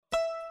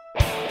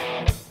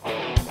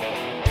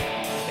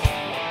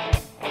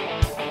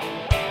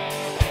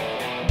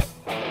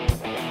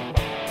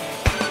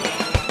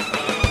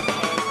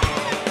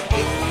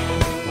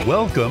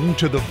Welcome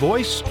to the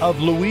Voice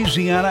of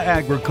Louisiana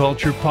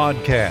Agriculture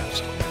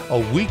podcast,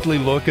 a weekly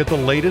look at the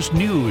latest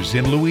news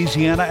in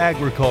Louisiana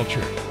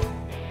agriculture.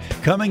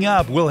 Coming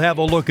up, we'll have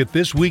a look at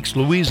this week's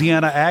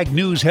Louisiana Ag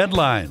News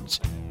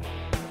headlines.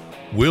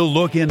 We'll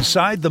look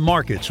inside the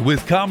markets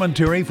with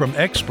commentary from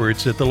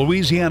experts at the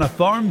Louisiana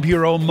Farm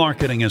Bureau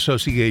Marketing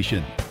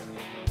Association.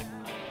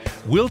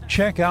 We'll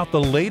check out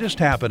the latest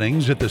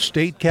happenings at the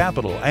state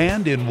capitol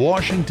and in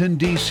Washington,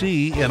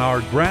 D.C. in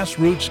our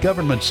Grassroots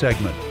Government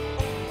segment.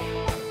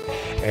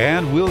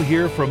 And we'll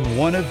hear from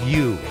one of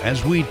you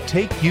as we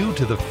take you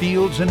to the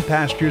fields and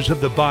pastures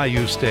of the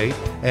Bayou State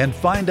and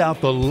find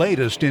out the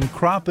latest in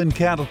crop and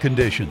cattle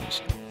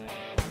conditions.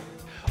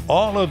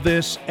 All of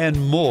this and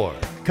more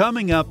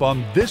coming up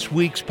on this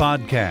week's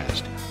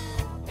podcast.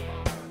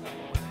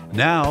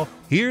 Now,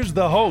 here's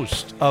the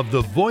host of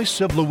the Voice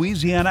of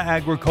Louisiana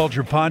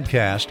Agriculture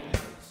podcast,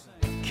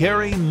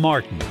 Kerry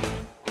Martin.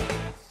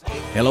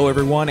 Hello,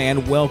 everyone,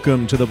 and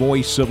welcome to the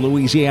Voice of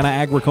Louisiana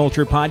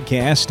Agriculture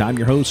podcast. I'm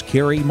your host,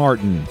 Kerry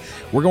Martin.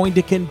 We're going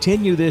to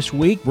continue this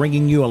week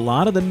bringing you a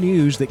lot of the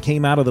news that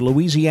came out of the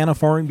Louisiana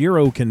Farm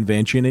Bureau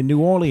convention in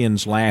New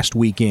Orleans last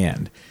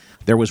weekend.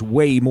 There was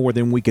way more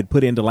than we could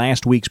put into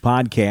last week's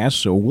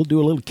podcast, so we'll do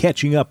a little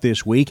catching up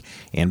this week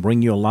and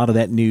bring you a lot of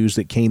that news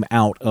that came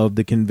out of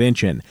the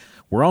convention.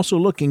 We're also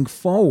looking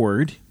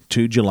forward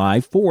to July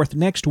 4th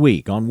next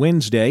week. On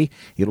Wednesday,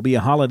 it'll be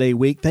a holiday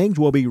week. Things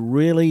will be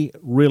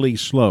really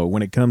slow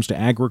when it comes to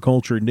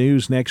agriculture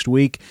news next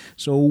week,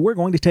 so we're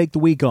going to take the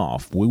week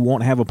off. We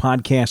won't have a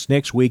podcast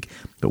next week,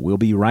 but we'll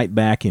be right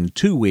back in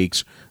 2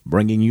 weeks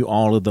bringing you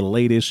all of the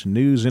latest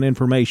news and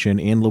information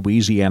in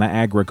Louisiana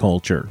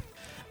agriculture.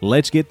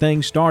 Let's get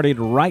things started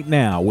right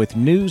now with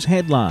news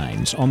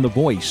headlines on the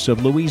Voice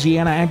of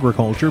Louisiana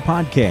Agriculture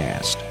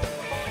podcast.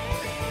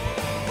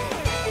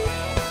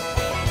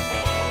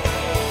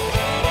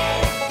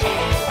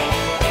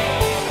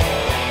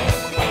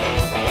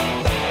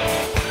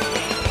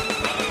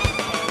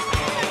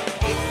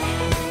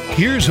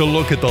 Here's a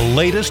look at the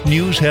latest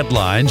news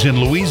headlines in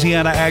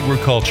Louisiana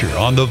agriculture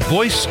on the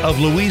Voice of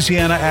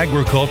Louisiana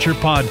Agriculture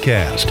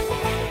podcast.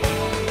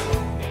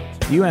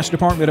 The U.S.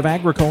 Department of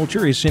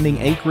Agriculture is sending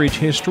acreage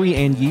history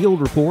and yield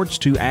reports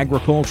to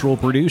agricultural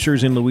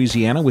producers in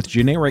Louisiana with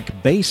generic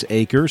base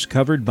acres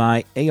covered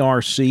by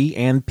ARC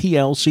and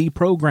PLC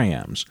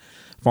programs.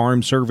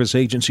 Farm Service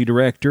Agency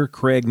Director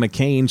Greg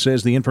Gravois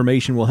says the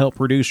information will help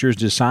producers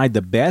decide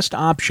the best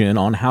option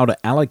on how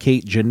to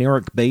allocate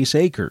generic base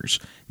acres,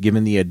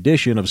 given the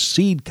addition of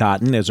seed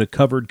cotton as a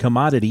covered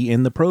commodity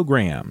in the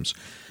programs.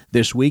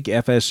 This week,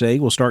 FSA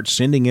will start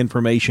sending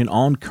information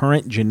on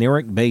current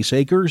generic base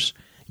acres,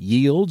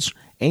 yields,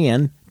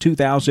 and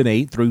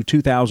 2008 through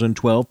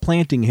 2012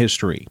 planting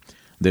history.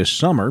 This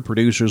summer,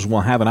 producers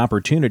will have an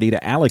opportunity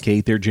to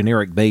allocate their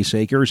generic base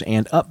acres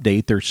and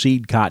update their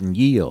seed cotton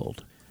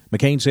yield.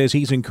 McCain says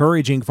he's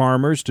encouraging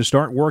farmers to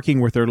start working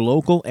with their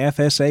local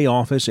FSA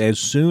office as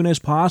soon as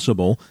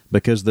possible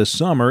because the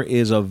summer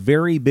is a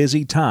very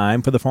busy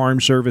time for the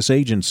Farm Service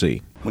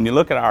Agency. When you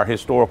look at our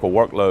historical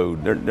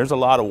workload, there's a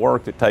lot of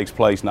work that takes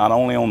place not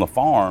only on the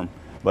farm,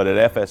 but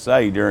at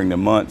FSA during the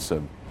months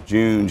of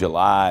June,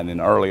 July, and in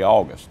early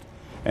August.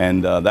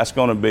 And that's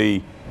going to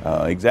be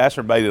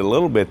exacerbated a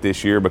little bit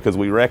this year because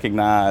we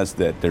recognize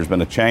that there's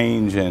been a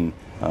change in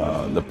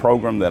the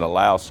program that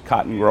allows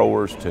cotton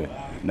growers to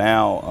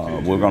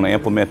now we're going to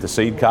implement the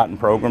seed cotton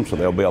program, so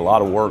there'll be a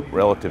lot of work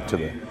relative to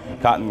the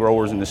cotton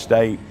growers in the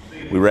state.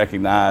 We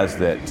recognize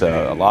that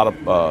a lot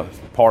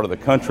of part of the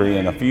country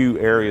and a few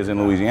areas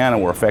in Louisiana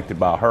were affected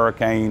by a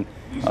hurricane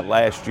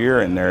last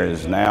year, and there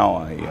is now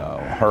a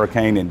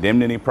hurricane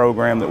indemnity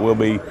program that will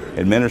be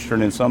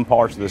administered in some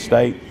parts of the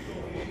state.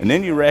 And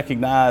then you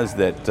recognize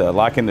that,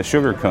 like in the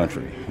sugar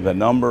country, the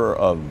number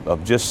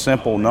of just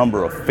simple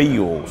number of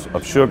fields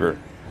of sugar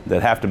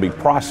that have to be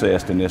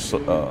processed in this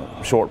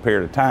short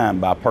period of time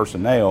by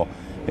personnel,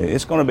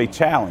 it's going to be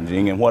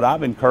challenging. And what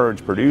I've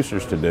encouraged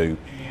producers to do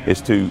is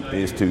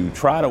to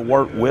try to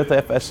work with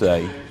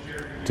FSA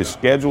to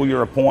schedule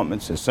your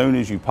appointments as soon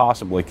as you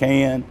possibly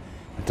can,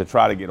 to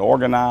try to get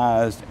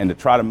organized and to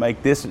try to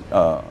make this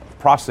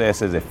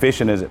process as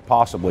efficient as it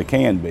possibly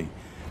can be.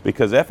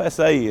 Because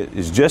FSA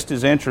is just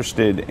as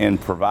interested in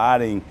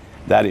providing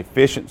that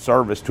efficient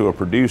service to a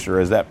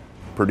producer as that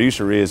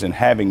producer is in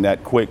having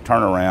that quick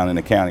turnaround in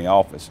the county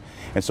office.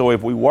 And so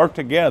if we work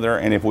together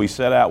and if we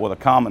set out with a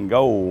common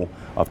goal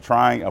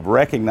of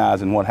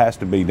recognizing what has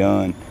to be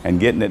done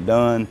and getting it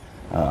done,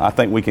 I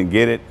think we can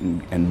get it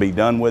and be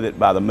done with it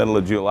by the middle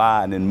of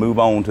July and then move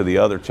on to the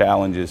other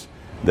challenges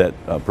that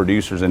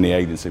producers in the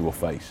agency will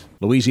face.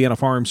 Louisiana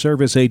Farm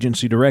Service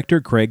Agency Director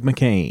Greg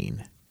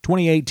Gravois.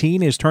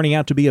 2018 is turning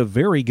out to be a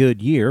very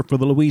good year for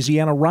the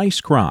Louisiana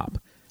rice crop.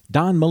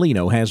 Don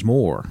Molino has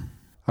more.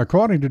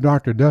 According to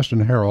Dr.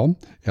 Dustin Harrell,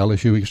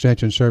 LSU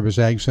Extension Service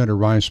Ag Center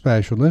rice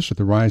specialist at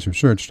the Rice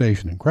Research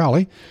Station in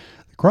Crowley,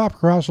 the crop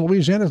across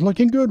Louisiana is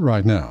looking good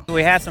right now.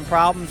 We had some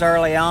problems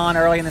early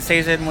in the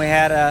season. We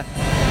had a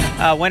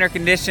winter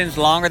conditions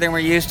longer than we're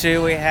used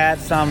to. We had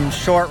some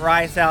short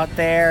rice out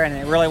there, and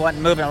it really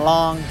wasn't moving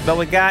along. But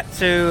we got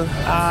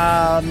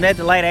to mid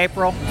to late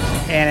April,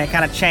 and it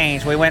kind of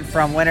changed. We went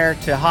from winter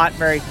to hot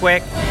very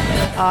quick,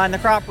 and the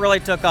crop really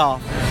took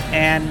off,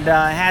 and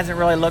hasn't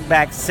really looked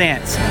back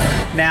since.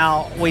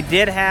 Now, we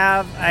did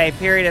have a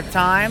period of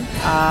time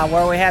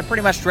where we had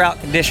pretty much drought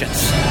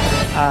conditions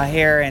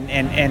here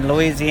in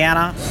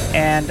Louisiana,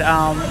 and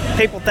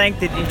people think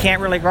that you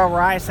can't really grow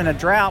rice in a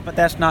drought, but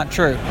that's not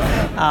true.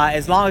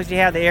 As long as you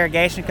have the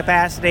irrigation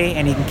capacity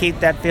and you can keep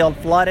that field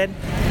flooded,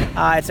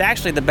 it's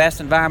actually the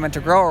best environment to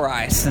grow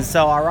rice. And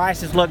so our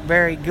rices look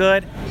very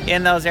good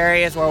in those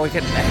areas where we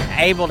could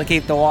able to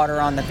keep the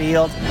water on the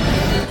field.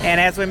 And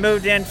as we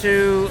moved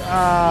into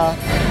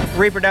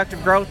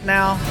reproductive growth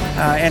now,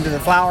 into the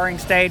flowering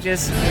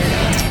stages,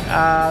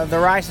 the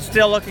rice is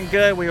still looking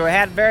good. We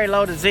had very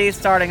low disease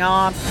starting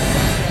off,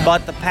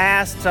 but the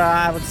past,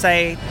 I would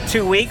say,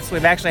 2 weeks,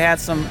 we've actually had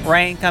some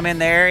rain come in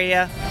the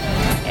area,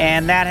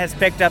 and that has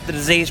picked up the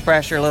disease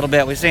pressure a little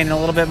bit. We've seen a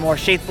little bit more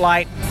sheath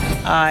blight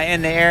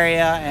in the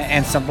area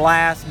and some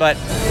blasts, but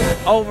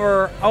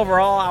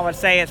overall, I would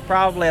say it's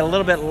probably a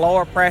little bit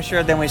lower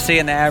pressure than we see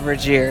in the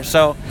average year.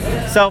 So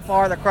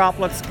far the crop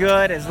looks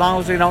good, as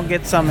long as we don't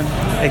get some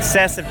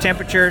excessive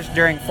temperatures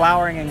during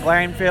flowering and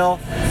grain fill.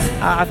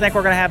 I think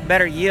we're going to have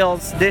better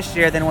yields this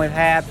year than we've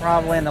had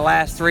probably in the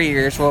last 3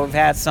 years, where we've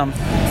had some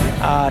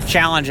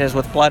challenges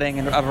with flooding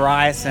of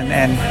rice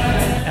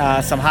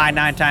and some high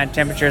nighttime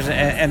temperatures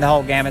and the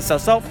whole gamut.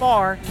 So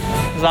far,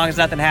 as long as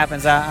nothing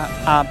happens,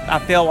 I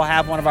feel we'll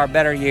have one of our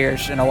better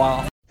years in a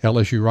while.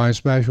 LSU Rice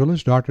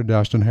Specialist Dr.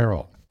 Dustin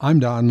Harrell. I'm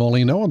Don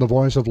Molino on the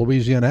Voice of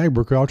Louisiana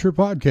Agriculture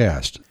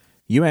podcast.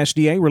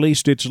 USDA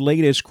released its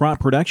latest crop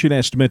production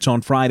estimates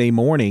on Friday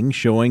morning,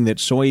 showing that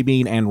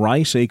soybean and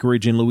rice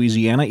acreage in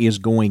Louisiana is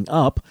going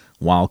up,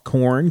 while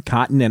corn,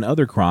 cotton, and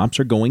other crops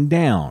are going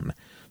down.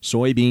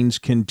 Soybeans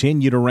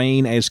continue to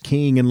reign as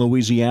king in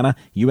Louisiana,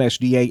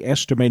 USDA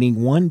estimating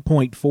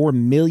 1.4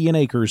 million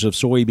acres of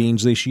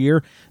soybeans this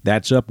year.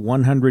 That's up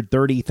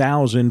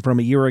 130,000 from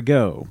a year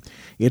ago.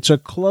 It's a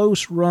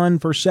close run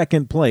for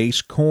second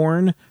place.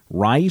 Corn,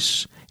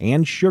 rice,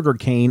 and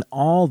sugarcane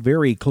all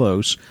very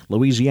close.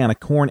 Louisiana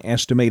corn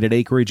estimated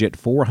acreage at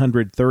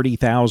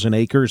 430,000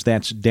 acres.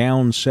 That's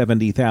down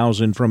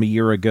 70,000 from a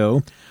year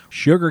ago.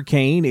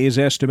 Sugarcane is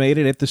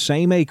estimated at the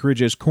same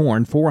acreage as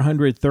corn,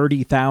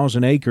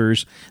 430,000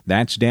 acres.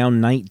 That's down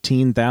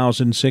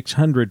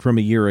 19,600 from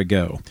a year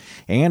ago.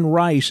 And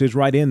rice is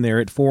right in there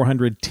at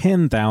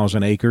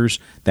 410,000 acres.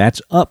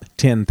 That's up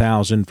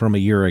 10,000 from a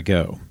year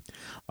ago.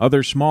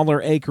 Other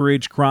smaller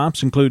acreage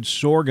crops include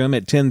sorghum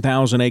at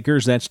 10,000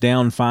 acres. That's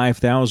down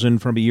 5,000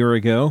 from a year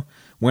ago.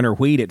 Winter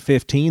wheat at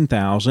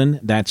 15,000.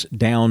 That's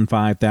down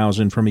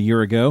 5,000 from a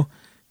year ago.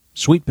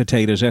 Sweet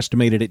potatoes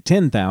estimated at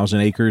 10,000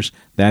 acres.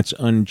 That's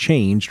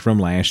unchanged from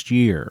last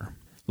year.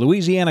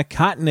 Louisiana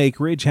cotton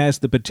acreage has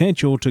the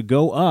potential to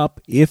go up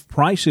if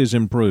prices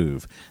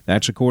improve.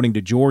 That's according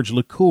to George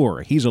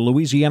LaCour. He's a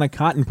Louisiana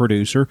cotton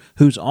producer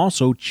who's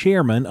also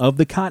chairman of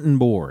the Cotton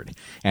Board.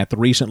 At the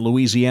recent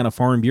Louisiana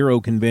Farm Bureau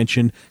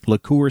convention,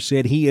 LaCour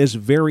said he is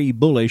very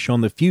bullish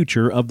on the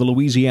future of the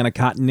Louisiana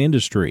cotton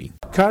industry.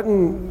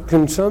 Cotton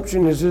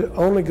consumption is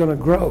only going to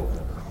grow.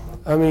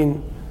 I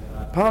mean,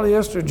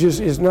 polyester just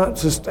is not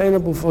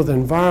sustainable for the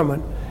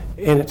environment,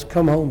 and it's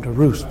come home to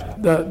roost.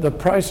 The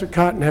price of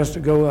cotton has to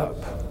go up,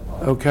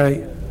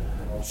 okay?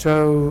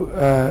 So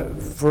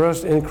for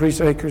us to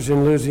increase acres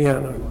in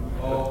Louisiana.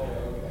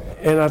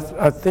 And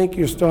I think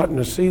you're starting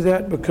to see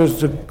that because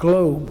the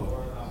globe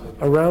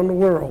around the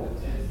world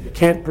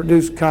can't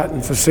produce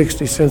cotton for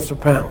 60 cents a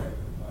pound.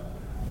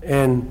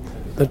 And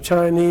the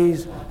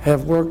Chinese are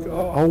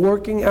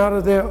working out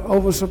of their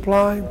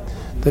oversupply.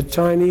 The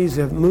Chinese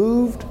have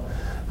moved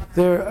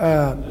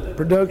their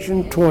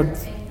production toward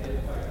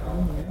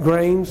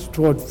grains,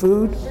 toward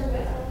food.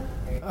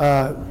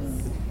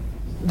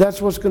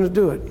 That's what's going to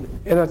do it.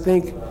 And I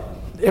think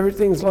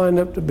everything's lined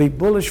up to be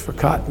bullish for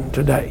cotton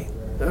today,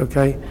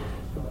 okay?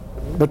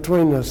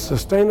 Between the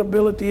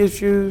sustainability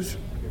issues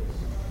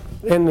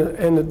and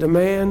the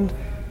demand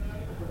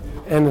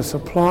and the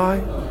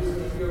supply.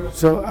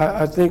 So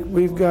I think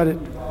we've got it.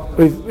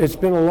 It's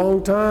been a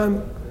long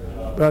time,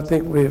 but I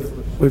think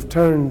we've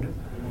turned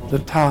the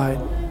tide,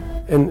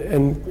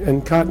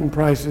 and cotton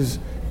prices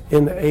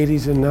in the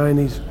 80s and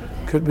 90s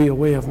could be a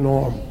way of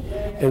norm.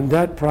 And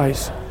that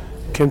price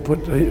can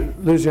put the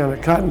Louisiana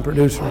cotton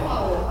producer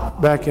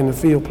back in the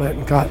field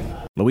planting cotton.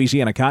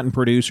 Louisiana cotton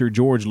producer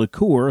George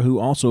LaCour, who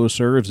also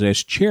serves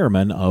as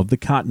chairman of the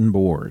Cotton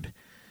Board.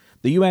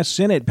 The U.S.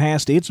 Senate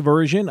passed its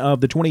version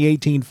of the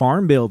 2018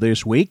 Farm Bill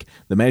this week.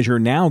 The measure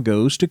now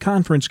goes to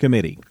conference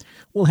committee.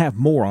 We'll have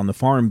more on the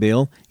Farm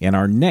Bill in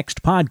our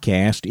next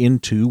podcast in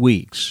 2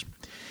 weeks.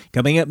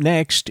 Coming up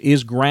next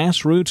is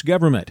Grassroots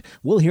Government.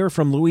 We'll hear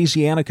from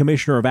Louisiana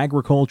Commissioner of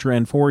Agriculture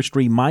and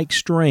Forestry Mike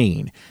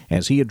Strain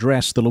as he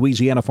addressed the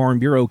Louisiana Farm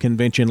Bureau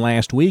convention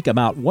last week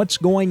about what's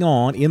going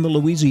on in the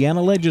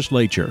Louisiana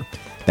Legislature.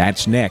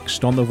 That's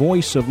next on the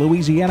Voice of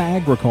Louisiana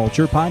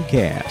Agriculture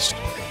podcast.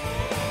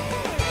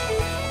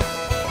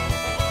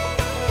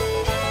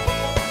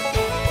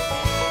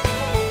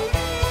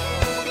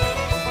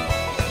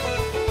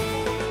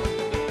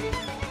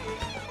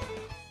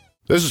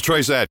 This is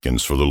Trace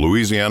Atkins for the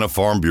Louisiana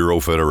Farm Bureau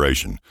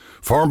Federation.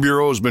 Farm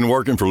Bureau has been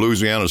working for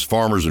Louisiana's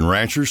farmers and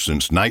ranchers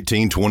since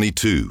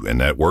 1922,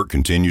 and that work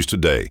continues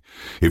today.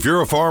 If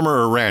you're a farmer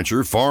or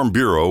rancher, Farm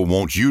Bureau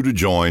wants you to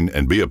join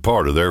and be a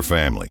part of their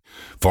family.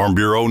 Farm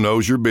Bureau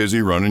knows you're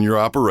busy running your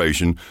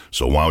operation,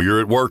 so while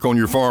you're at work on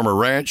your farm or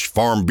ranch,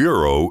 Farm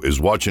Bureau is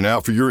watching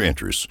out for your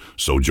interests.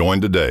 So join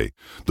today.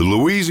 The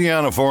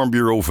Louisiana Farm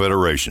Bureau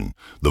Federation,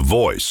 the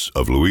voice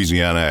of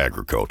Louisiana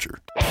agriculture.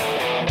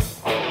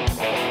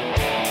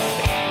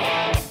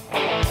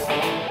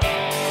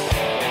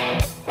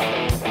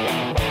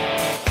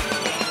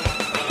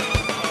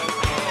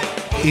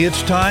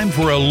 It's time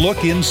for a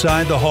look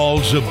inside the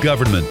halls of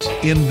government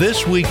in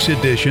this week's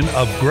edition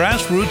of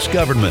Grassroots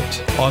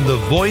Government on the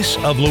Voice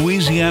of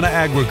Louisiana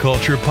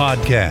Agriculture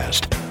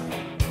podcast.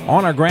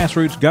 On our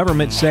Grassroots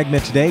Government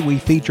segment today, we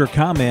feature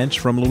comments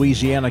from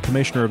Louisiana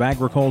Commissioner of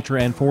Agriculture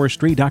and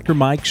Forestry, Dr.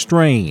 Mike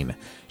Strain.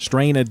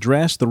 Strain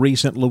addressed the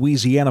recent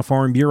Louisiana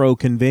Farm Bureau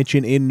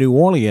convention in New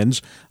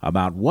Orleans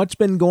about what's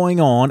been going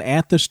on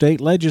at the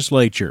state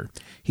legislature.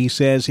 He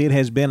says it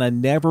has been a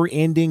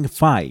never-ending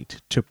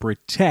fight to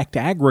protect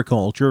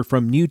agriculture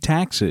from new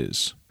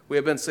taxes. We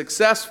have been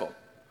successful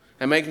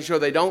in making sure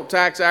they don't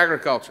tax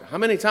agriculture. How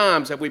many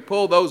times have we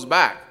pulled those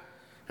back?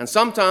 And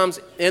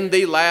sometimes in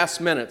the last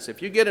minutes,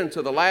 if you get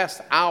into the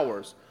last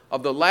hours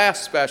of the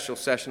last special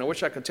session, I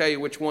wish I could tell you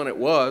which one it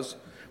was,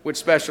 which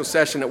special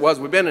session it was.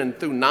 We've been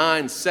through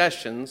 9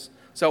 sessions,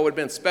 so it would have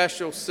been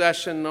special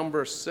session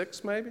number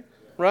 6 maybe,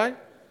 right?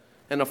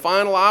 In the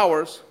final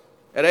hours,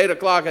 at 8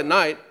 o'clock at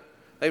night,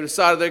 they've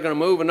decided they're going to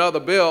move another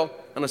bill,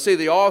 and I see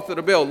the author of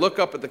the bill look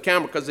up at the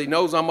camera because he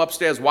knows I'm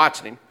upstairs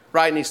watching him,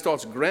 right? And he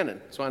starts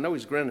grinning, so I know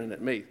he's grinning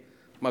at me,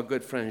 my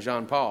good friend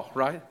Jean Paul,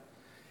 right?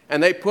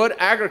 And they put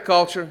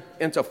agriculture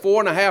into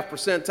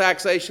 4.5%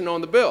 taxation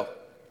on the bill.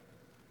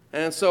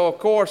 And so, of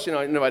course,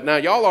 now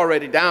y'all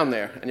already down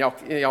there, and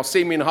y'all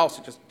see me in the house,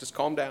 so just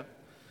calm down,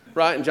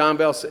 right? And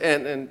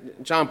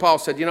John Paul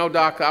said,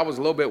 Doc, I was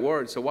a little bit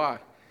worried, so why?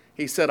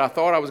 He said, I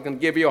thought I was going to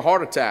give you a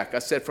heart attack. I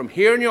said, from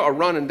hearing you or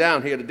running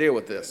down here to deal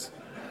with this.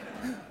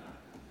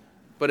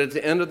 But at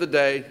the end of the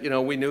day,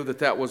 we knew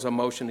that was a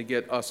motion to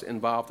get us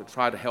involved to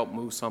try to help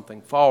move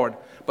something forward.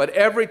 But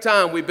every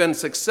time we've been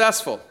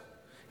successful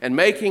in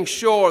making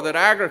sure that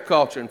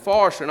agriculture and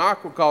forestry and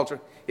aquaculture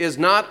is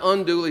not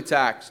unduly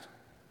taxed.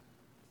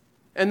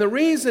 And the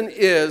reason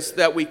is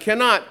that we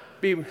cannot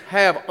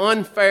have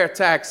unfair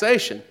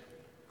taxation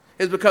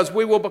is because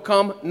we will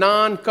become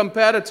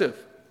non-competitive.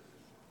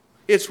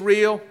 It's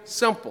real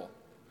simple.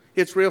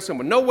 It's real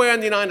simple. Nowhere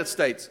in the United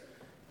States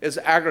is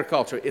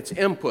agriculture, its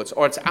inputs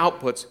or its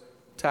outputs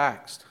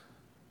taxed.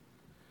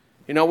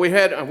 We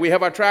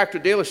have our tractor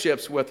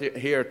dealerships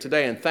here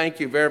today, and thank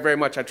you very, very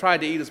much. I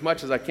tried to eat as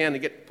much as I can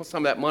to put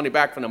some of that money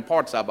back from them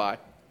parts I buy.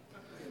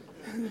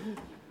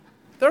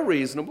 They're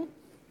reasonable.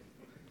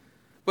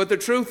 But the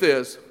truth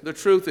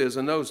is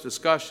in those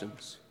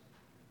discussions,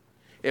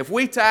 if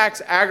we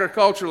tax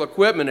agricultural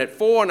equipment at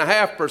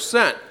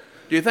 4.5%,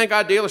 do you think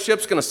our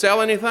dealership's going to sell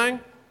anything?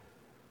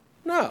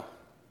 No.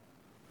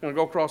 It's going to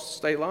go across the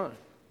state line.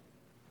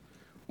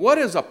 What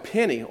does a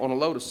penny on a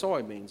load of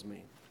soybeans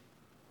mean?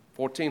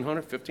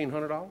 $1,400,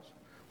 $1,500?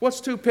 What's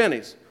 2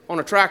 pennies on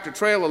a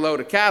tractor-trailer load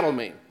of cattle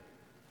mean?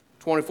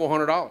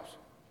 $2,400.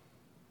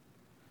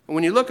 And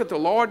when you look at the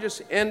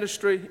largest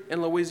industry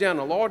in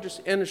Louisiana, the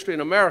largest industry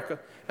in America,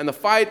 and the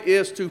fight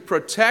is to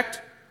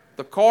protect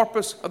the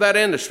corpus of that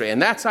industry,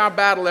 and that's our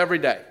battle every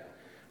day.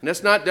 And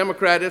it's not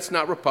Democrat, it's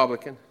not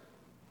Republican.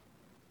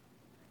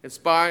 It's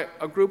by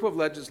a group of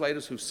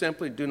legislators who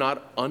simply do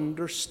not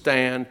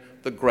understand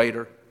the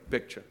greater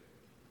picture.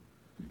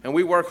 And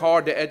we work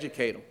hard to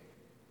educate them.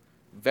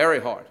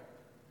 Very hard.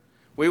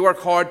 We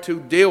work hard to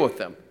deal with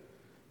them.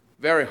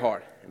 Very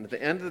hard. And at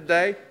the end of the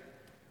day,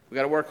 we've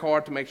got to work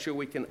hard to make sure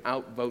we can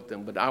outvote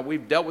them. But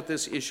we've dealt with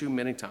this issue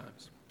many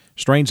times.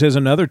 Strain says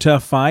another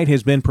tough fight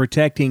has been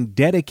protecting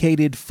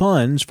dedicated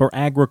funds for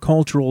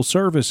agricultural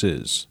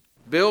services.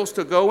 Bills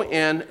to go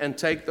in and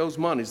take those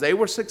monies. They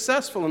were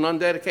successful in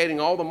undedicating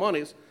all the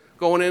monies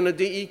going into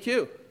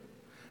DEQ.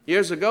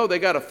 Years ago, they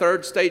got a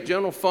third state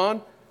general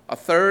fund, a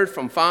third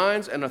from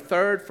fines, and a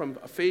third from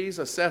fees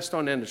assessed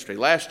on industry.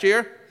 Last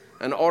year,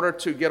 in order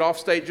to get off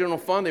state general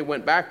fund, they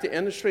went back to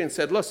industry and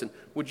said, listen,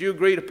 would you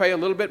agree to pay a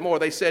little bit more?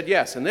 They said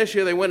yes. And this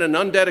year, they went and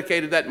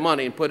undedicated that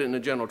money and put it in the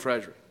general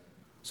treasury.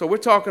 So we're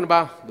talking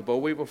about the boll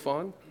weevil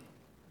fund.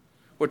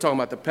 We're talking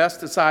about the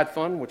pesticide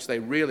fund, which they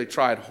really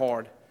tried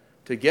hard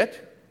to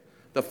get.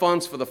 The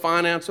funds for the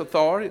finance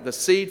authority, the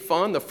seed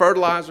fund, the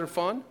fertilizer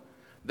fund.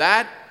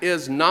 That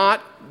is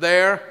not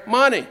their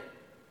money.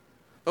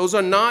 Those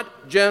are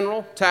not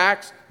general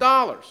tax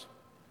dollars.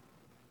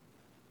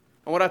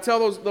 And what I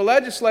tell the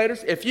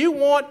legislators, if you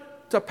want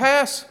to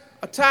pass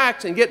a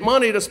tax and get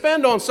money to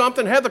spend on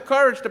something, have the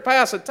courage to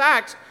pass a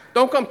tax,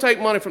 don't come take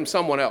money from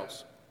someone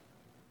else.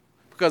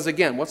 Because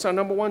again, what's our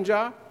number one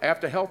job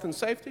after health and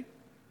safety?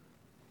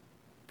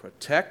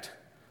 Protect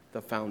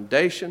the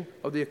foundation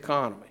of the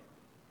economy.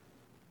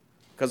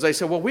 Because they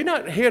said, well, we're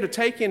not here to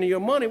take any of your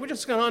money. We're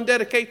just going to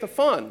undedicate the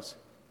funds.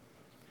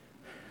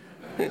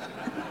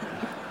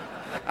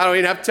 I don't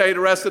even have to tell you the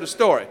rest of the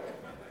story.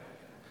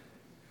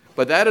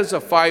 But that is a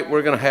fight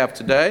we're going to have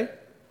today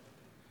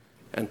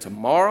and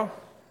tomorrow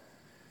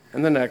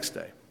and the next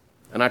day.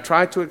 And I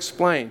try to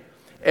explain,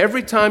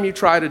 every time you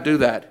try to do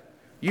that,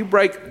 you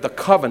break the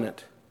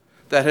covenant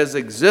that has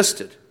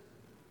existed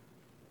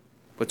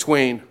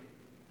between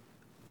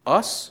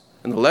us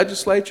and the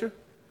legislature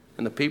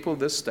and the people of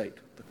this state.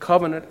 The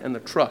covenant and the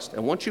trust.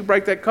 And once you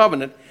break that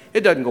covenant,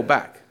 it doesn't go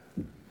back.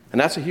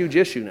 And that's a huge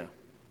issue now.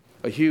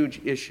 A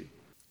huge issue.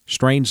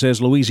 Strain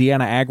says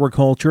Louisiana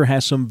agriculture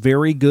has some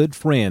very good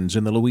friends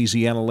in the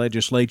Louisiana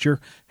Legislature.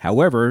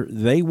 However,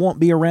 they won't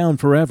be around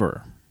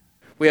forever.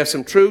 We have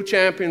some true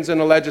champions in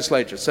the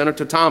legislature.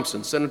 Senator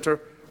Thompson, Senator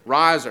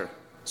Reiser,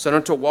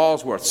 Senator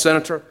Walsworth,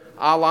 Senator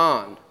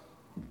Alland,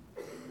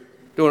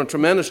 doing a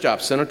tremendous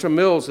job. Senator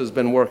Mills has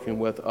been working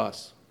with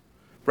us.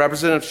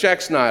 Representative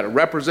Schexnayder,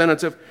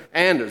 Representative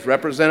Anders,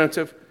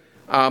 Representative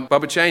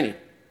Bubba Cheney,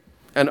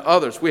 and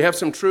others. We have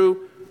some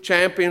true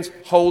champions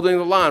holding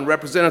the line.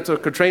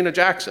 Representative Katrina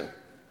Jackson,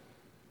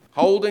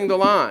 holding the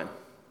line.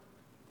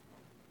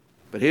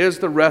 But here's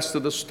the rest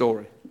of the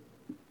story.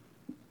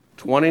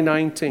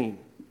 2019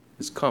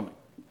 is coming.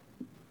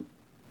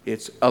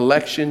 It's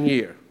election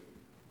year.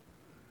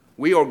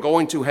 We are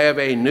going to have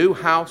a new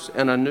House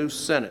and a new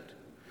Senate.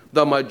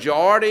 The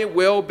majority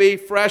will be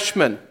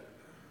freshmen.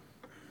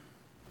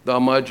 The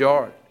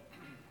majority.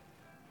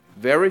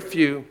 Very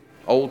few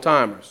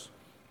old-timers.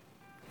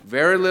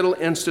 Very little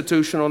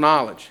institutional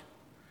knowledge.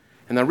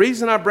 And the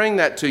reason I bring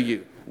that to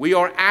you, we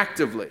are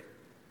actively,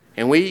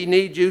 and we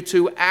need you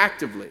to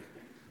actively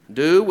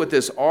do what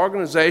this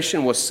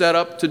organization was set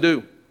up to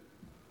do.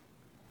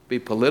 Be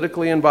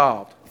politically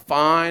involved.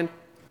 Find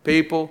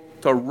people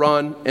to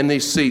run in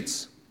these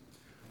seats.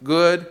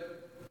 Good,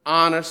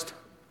 honest,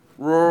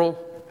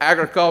 rural,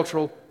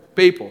 agricultural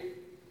people.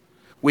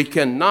 We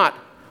cannot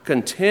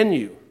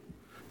continue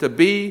to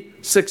be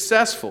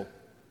successful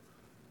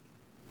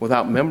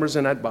without members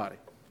in that body.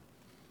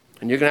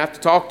 And you're going to have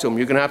to talk to them.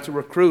 You're going to have to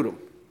recruit them.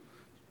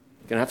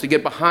 You're going to have to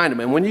get behind them.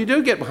 And when you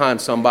do get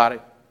behind somebody,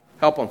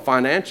 help them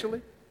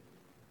financially,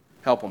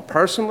 help them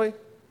personally,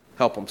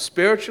 help them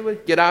spiritually,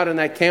 get out in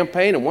that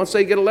campaign, and once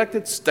they get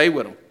elected, stay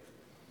with them.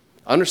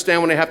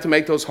 Understand when they have to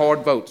make those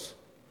hard votes.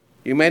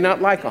 You may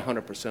not like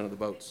 100% of the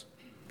votes,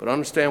 but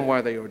understand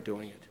why they are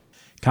doing it.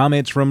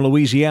 Comments from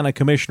Louisiana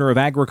Commissioner of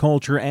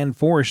Agriculture and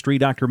Forestry,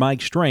 Dr.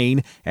 Mike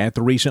Strain, at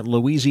the recent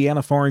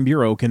Louisiana Farm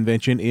Bureau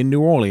convention in New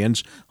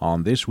Orleans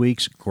on this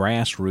week's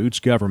Grassroots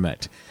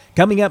Government.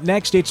 Coming up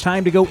next, it's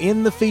time to go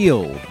in the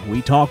field.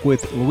 We talk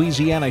with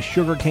Louisiana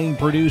sugarcane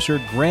producer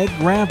Greg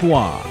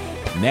Gravois.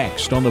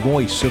 Next on the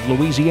Voice of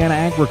Louisiana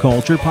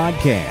Agriculture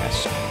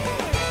podcast.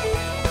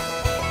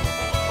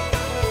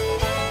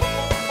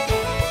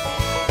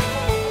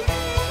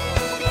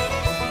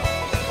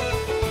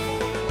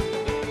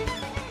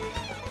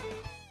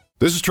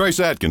 This is Trace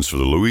Atkins for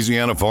the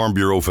Louisiana Farm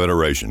Bureau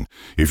Federation.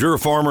 If you're a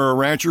farmer or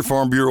rancher,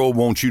 Farm Bureau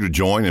wants you to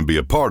join and be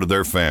a part of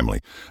their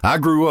family. I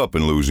grew up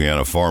in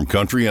Louisiana farm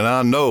country, and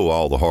I know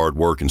all the hard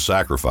work and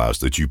sacrifice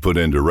that you put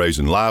into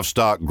raising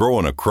livestock,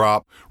 growing a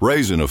crop,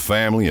 raising a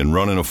family, and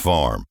running a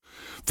farm.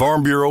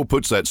 Farm Bureau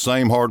puts that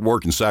same hard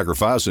work and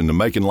sacrifice into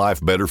making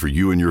life better for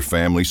you and your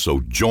family,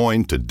 so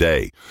join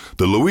today.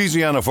 The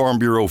Louisiana Farm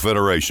Bureau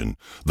Federation,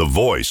 the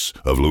voice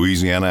of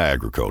Louisiana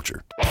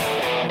agriculture.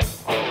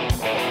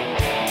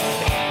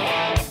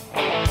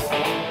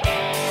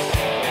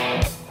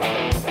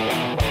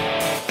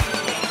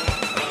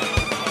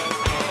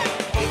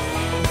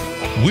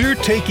 We're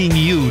taking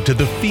you to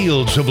the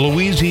fields of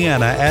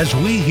Louisiana as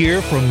we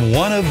hear from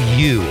one of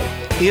you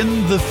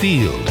in the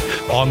field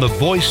on the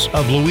Voice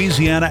of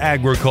Louisiana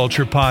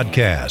Agriculture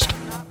podcast.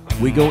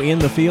 We go in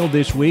the field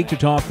this week to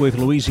talk with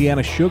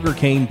Louisiana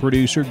sugarcane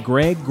producer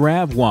Greg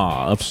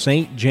Gravois of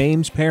St.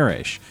 James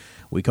Parish.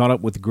 We caught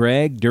up with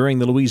Greg during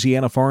the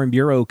Louisiana Farm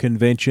Bureau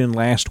convention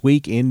last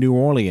week in New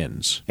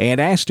Orleans and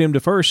asked him to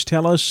first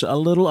tell us a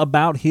little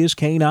about his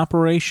cane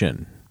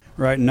operation.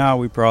 Right now,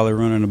 we're probably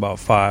running about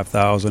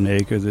 5,000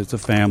 acres. It's a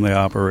family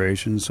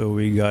operation, so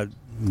we got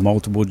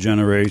multiple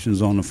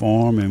generations on the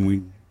farm, and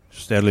we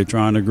steadily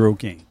trying to grow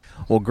cane.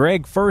 Well,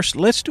 Greg, first,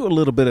 let's do a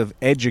little bit of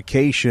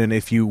education,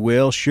 if you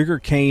will.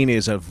 Sugarcane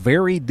is a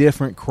very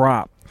different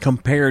crop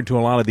compared to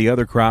a lot of the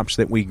other crops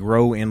that we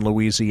grow in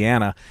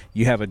Louisiana.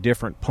 You have a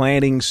different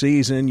planting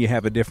season. You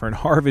have a different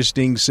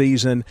harvesting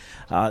season.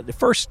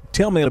 First,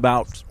 tell me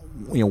about,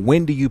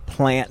 when do you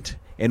plant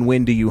and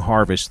when do you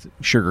harvest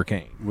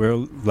sugarcane?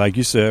 Well, like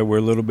you said, we're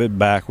a little bit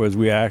backwards.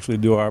 We actually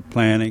do our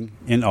planting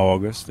in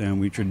August, and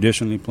we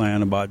traditionally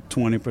plant about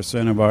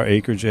 20% of our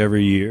acreage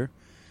every year.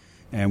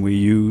 And we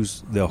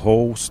use the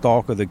whole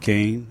stalk of the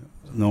cane,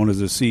 known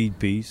as a seed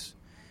piece,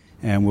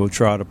 and we'll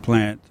try to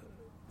plant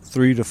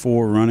 3 to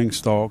 4 running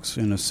stalks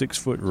in a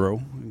 6-foot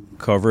row,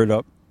 cover it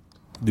up,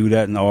 do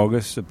that in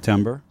August,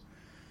 September.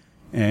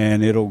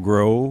 And it'll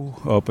grow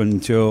up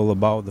until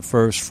about the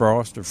first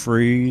frost or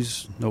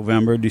freeze,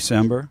 November,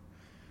 December.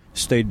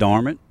 Stay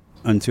dormant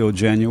until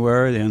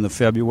January, the end of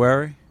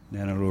February.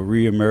 Then it'll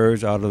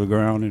reemerge out of the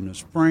ground in the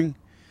spring.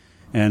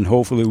 and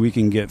hopefully we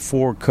can get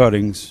 4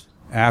 cuttings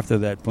after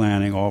that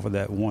planting off of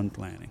that one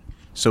planting.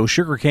 So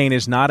sugarcane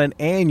is not an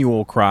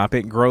annual crop.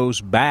 It grows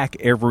back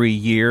every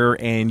year,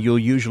 and you'll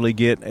usually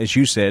get, as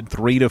you said,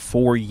 3 to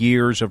 4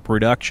 years of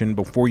production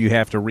before you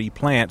have to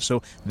replant.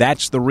 So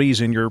that's the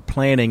reason you're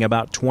planting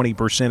about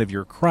 20% of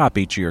your crop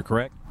each year,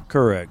 correct?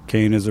 Correct.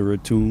 Cane is a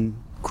ratoon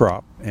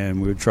crop,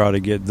 and we'll try to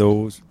get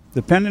those.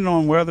 Depending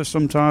on weather,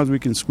 sometimes we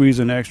can squeeze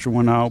an extra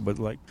one out, but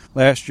like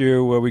last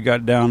year where we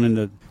got down in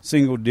the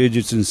single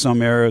digits in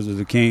some areas of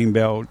the cane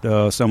belt,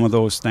 some of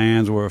those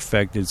stands were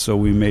affected, so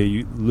we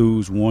may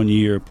lose 1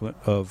 year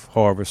of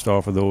harvest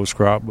off of those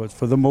crops, but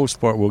for the most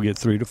part we'll get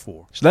 3 to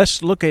 4. So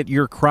let's look at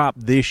your crop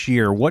this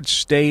year. What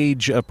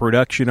stage of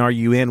production are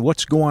you in?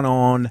 What's going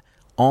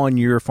on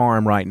your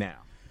farm right now?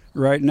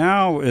 Right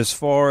now, as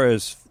far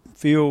as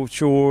field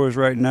chores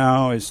right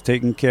now, is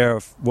taking care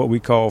of what we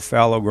call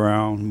fallow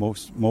ground.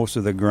 Most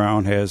of the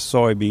ground has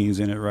soybeans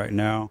in it right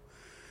now.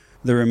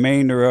 The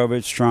remainder of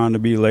it's trying to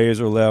be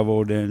laser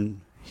leveled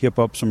and hip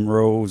up some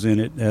rows in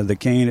it. The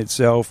cane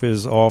itself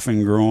is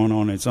often growing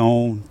on its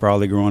own,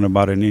 probably growing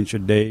about an inch a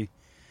day,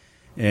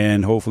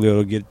 and hopefully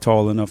it'll get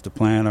tall enough to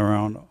plant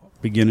around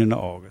beginning of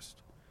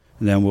August.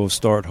 And then we'll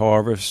start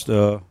harvest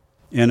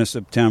end of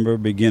September,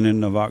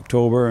 beginning of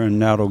October,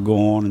 and that'll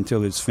go on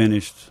until it's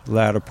finished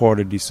latter part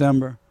of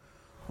December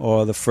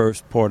or the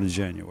first part of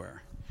January.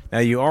 Now,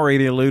 you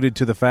already alluded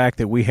to the fact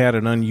that we had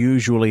an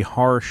unusually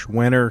harsh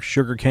winter.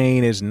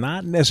 Sugarcane is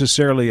not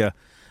necessarily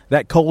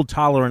that cold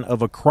tolerant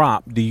of a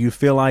crop. Do you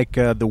feel like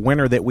the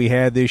winter that we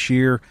had this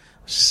year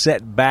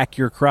set back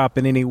your crop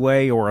in any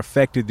way or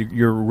affected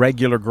your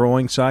regular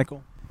growing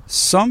cycle?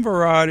 Some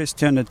varieties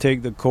tend to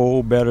take the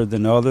cold better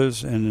than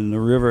others, and in the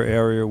river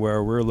area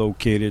where we're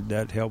located,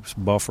 that helps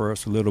buffer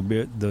us a little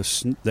bit. The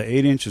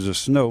 8 inches of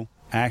snow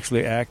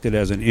actually acted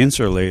as an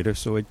insulator,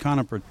 so it kind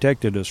of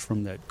protected us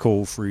from that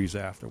cold freeze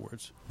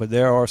afterwards. But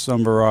there are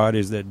some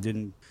varieties that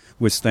didn't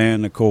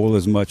withstand the cold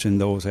as much, and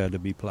those had to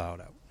be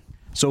plowed out.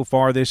 So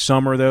far this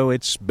summer, though,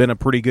 it's been a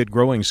pretty good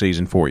growing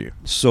season for you.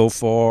 So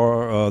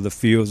far, the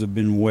fields have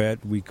been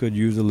wet. We could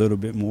use a little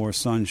bit more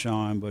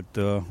sunshine, but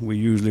we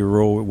usually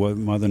roll with what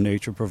Mother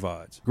Nature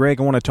provides. Greg,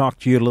 I want to talk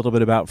to you a little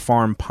bit about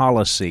farm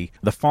policy.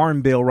 The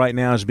Farm Bill right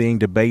now is being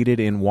debated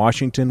in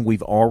Washington.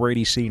 We've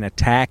already seen a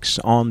tax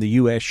on the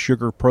U.S.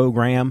 sugar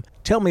program.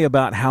 Tell me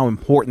about how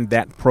important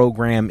that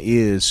program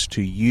is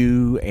to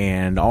you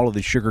and all of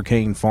the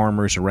sugarcane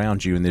farmers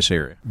around you in this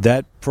area.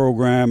 That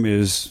program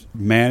is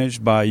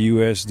managed by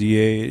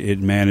USDA. It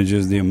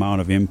manages the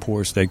amount of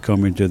imports that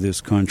come into this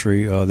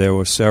country. There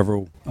were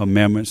several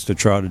amendments to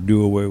try to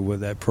do away with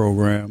that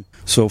program.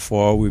 So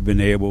far, we've been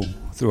able,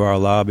 through our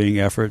lobbying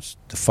efforts,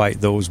 to fight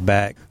those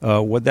back.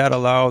 What that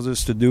allows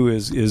us to do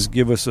is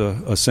give us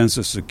a sense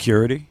of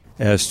security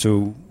as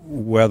to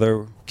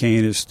whether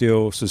cane is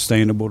still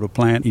sustainable to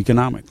plant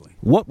economically.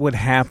 What would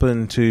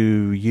happen to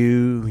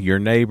you, your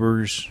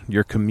neighbors,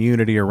 your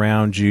community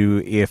around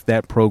you if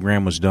that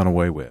program was done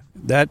away with?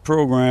 That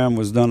program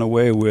was done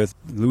away with.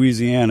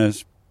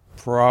 Louisiana's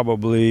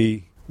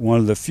probably one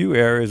of the few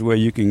areas where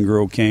you can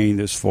grow cane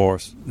this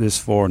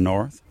far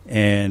north.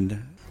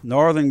 And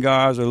northern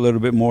guys are a little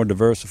bit more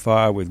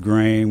diversified with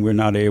grain. We're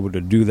not able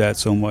to do that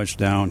so much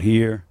down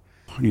here.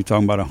 You're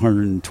talking about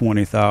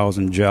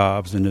 120,000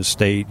 jobs in the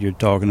state. You're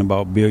talking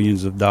about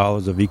billions of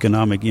dollars of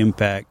economic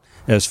impact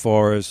as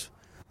far as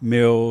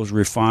mills,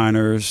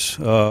 refiners,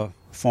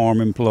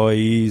 farm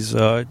employees.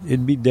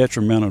 It'd be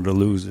detrimental to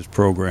lose this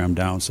program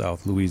down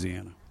south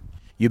Louisiana.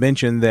 You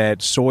mentioned that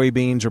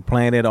soybeans are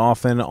planted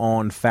often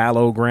on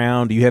fallow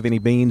ground. Do you have any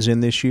beans in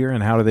this year,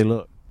 and how do they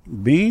look?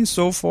 Beans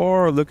so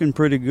far are looking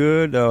pretty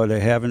good. They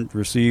haven't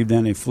received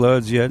any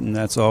floods yet, and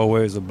that's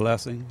always a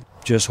blessing.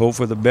 Just hope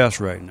for the best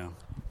right now.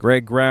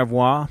 Greg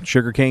Gravois,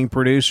 sugarcane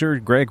producer.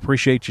 Greg,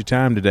 appreciate your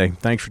time today.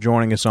 Thanks for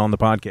joining us on the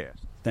podcast.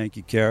 Thank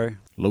you, Kerry.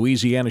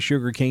 Louisiana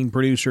sugarcane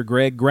producer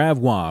Greg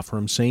Gravois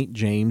from St.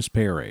 James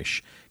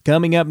Parish.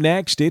 Coming up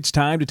next, it's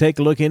time to take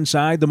a look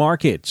inside the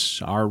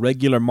markets. Our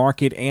regular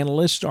market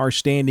analysts are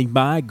standing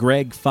by,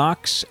 Greg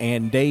Fox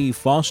and Dave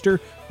Foster,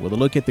 with a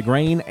look at the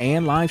grain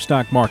and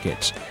livestock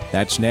markets.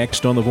 That's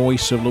next on the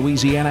Voice of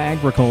Louisiana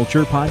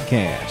Agriculture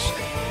podcast.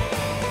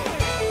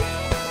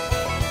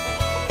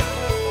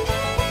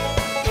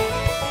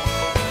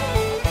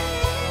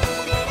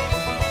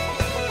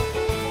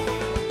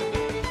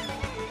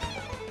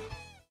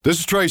 This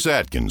is Trace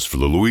Atkins for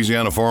the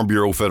Louisiana Farm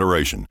Bureau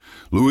Federation.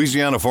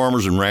 Louisiana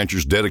farmers and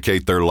ranchers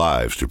dedicate their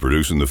lives to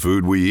producing the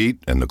food we eat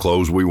and the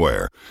clothes we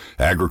wear.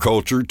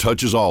 Agriculture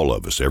touches all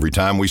of us every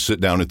time we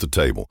sit down at the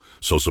table.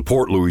 So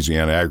support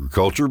Louisiana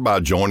agriculture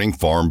by joining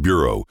Farm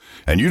Bureau.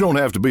 And you don't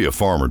have to be a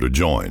farmer to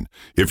join.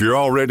 If you're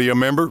already a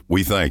member,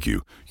 we thank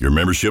you. Your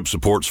membership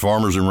supports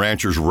farmers and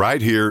ranchers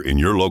right here in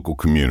your local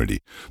community.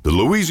 The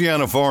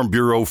Louisiana Farm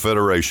Bureau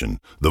Federation,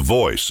 the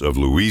voice of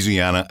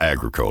Louisiana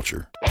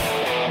agriculture.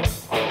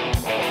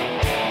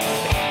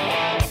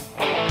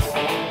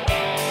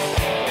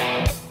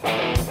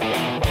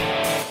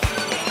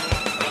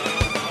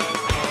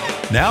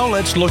 Now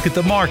let's look at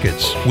the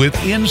markets with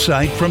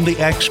insight from the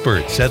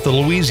experts at the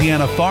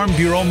Louisiana Farm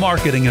Bureau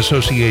Marketing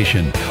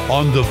Association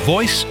on the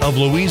Voice of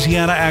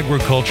Louisiana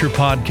Agriculture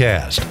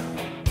podcast.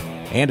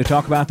 And to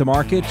talk about the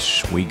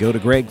markets, we go to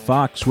Greg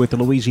Fox with the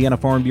Louisiana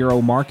Farm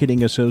Bureau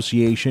Marketing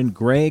Association.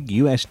 Greg,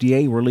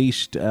 USDA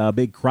released a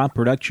big crop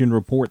production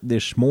report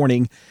this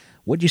morning.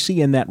 What did you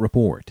see in that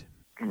report?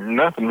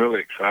 Nothing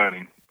really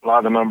exciting. A lot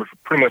of the numbers are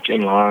pretty much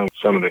in line with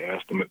some of the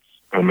estimates,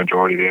 or the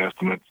majority of the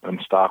estimates.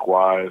 And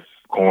stock-wise,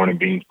 corn and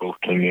beans both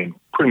came in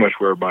pretty much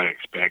where everybody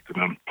expected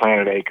them.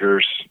 Planted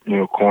acres,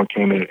 corn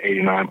came in at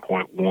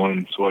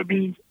 89.1,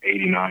 soybeans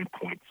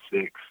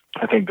 89.6.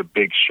 I think the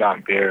big shock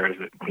there is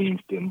that beans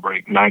didn't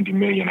break 90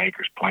 million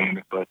acres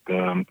planted, but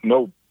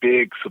no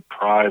big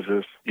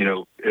surprises.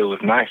 It was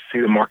nice to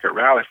see the market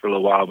rally for a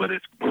little while, but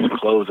it's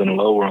closing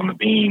lower on the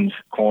beans,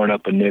 corn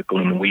up a nickel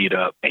and wheat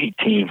up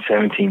 18,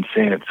 17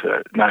 cents.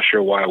 Not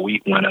sure why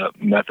wheat went up.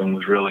 Nothing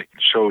was really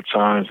showed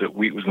signs that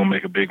wheat was going to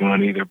make a big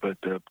run either, but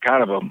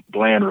kind of a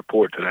bland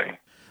report today.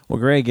 Well,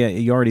 Greg,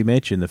 you already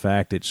mentioned the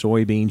fact that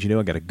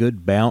soybeans, got a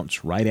good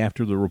bounce right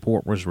after the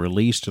report was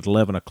released at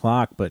 11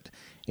 o'clock, but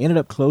ended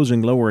up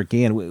closing lower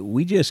again.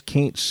 We just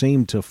can't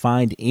seem to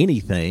find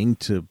anything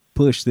to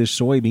push this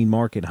soybean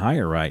market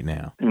higher right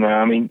now.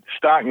 No,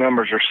 stock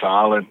numbers are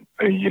solid.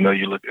 You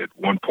look at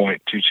 1.22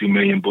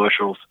 million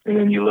bushels, and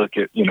then you look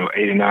at,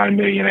 89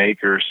 million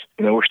acres.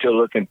 We're still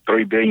looking at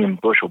 3 billion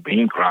bushel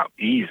bean crop,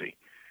 easy.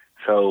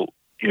 So,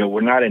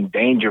 we're not in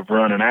danger of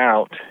running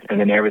out, and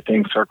then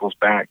everything circles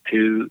back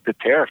to the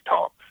tariff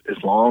talks. As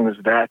long as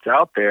that's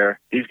out there,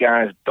 these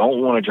guys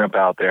don't want to jump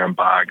out there and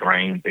buy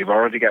grain. They've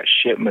already got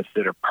shipments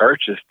that are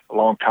purchased a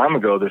long time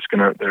ago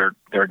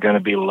they're going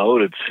to be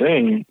loaded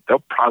soon.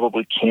 They'll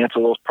probably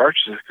cancel those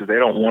purchases because they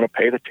don't want to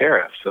pay the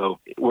tariff. So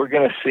we're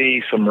going to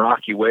see some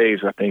rocky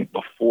waves, I think,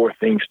 before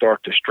things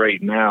start to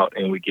straighten out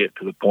and we get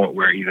to the point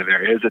where either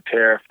there is a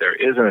tariff, there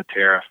isn't a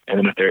tariff, and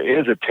then if there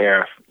is a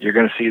tariff, you're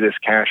going to see this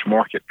cash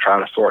market try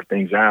to sort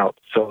things out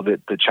so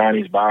that the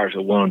Chinese buyers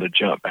are willing to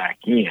jump back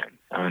in.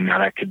 Now,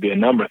 that could be a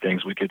number of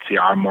things. We could see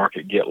our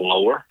market get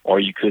lower, or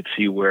you could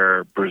see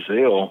where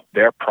Brazil,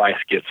 their price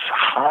gets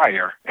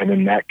higher, and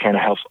then that kind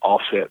of helps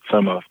offset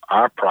some of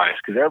our price,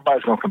 because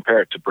everybody's going to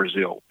compare it to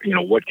Brazil.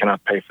 What can I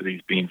pay for these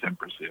beans in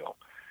Brazil?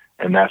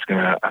 And that's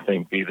going to, I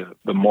think, be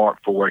the mark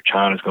for where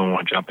China's going to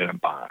want to jump in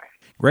and buy.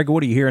 Greg,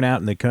 what are you hearing out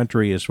in the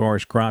country as far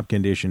as crop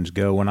conditions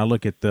go? When I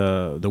look at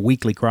the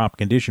weekly crop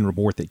condition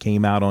report that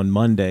came out on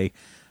Monday,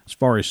 as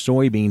far as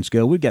soybeans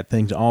go, we've got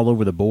things all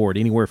over the board,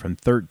 anywhere from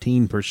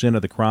 13%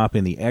 of the crop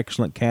in the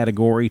excellent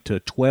category to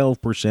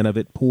 12% of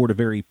it poor to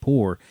very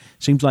poor.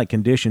 Seems like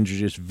conditions are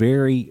just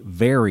very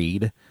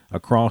varied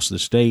across the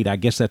state. I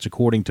guess that's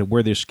according to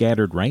where this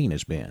scattered rain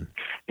has been.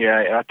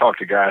 Yeah, I talked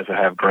to guys that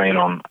have grain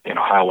on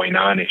Highway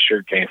 90,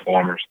 sugarcane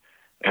farmers,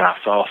 and I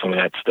saw some of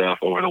that stuff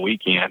over the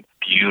weekend.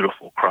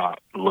 Beautiful crop.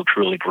 It looks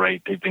really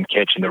great. They've been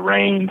catching the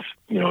rains,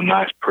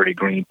 nice, pretty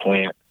green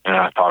plant. And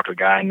I talked to a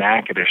guy in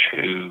Natchitoches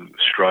who's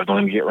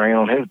struggling to get rain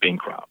on his bean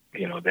crop.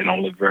 They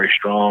don't look very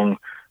strong.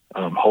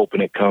 I'm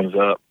hoping it comes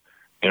up.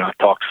 I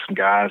talked to some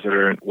guys that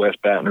are in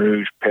West Baton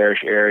Rouge,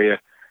 Parish area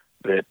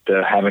that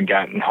haven't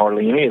gotten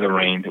hardly any of the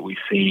rain that we've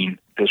seen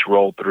this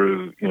roll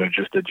through,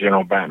 just the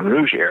general Baton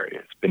Rouge area.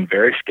 It's been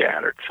very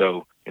scattered.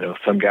 So,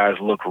 some guys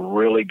look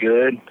really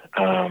good.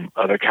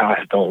 Other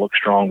guys don't look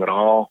strong at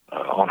all.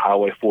 On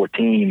Highway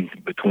 14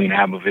 between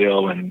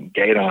Abbeville and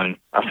Gaydon,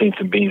 I've seen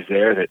some beans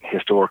there that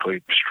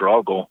historically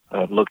struggle.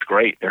 Looked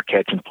great. They're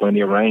catching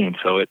plenty of rain.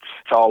 So it's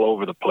all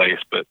over the place.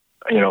 But,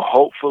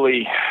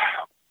 hopefully,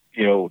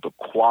 the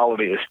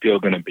quality is still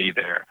going to be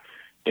there.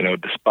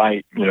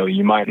 Despite,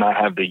 you might not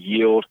have the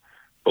yield,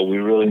 but we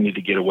really need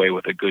to get away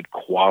with a good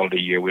quality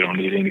year. We don't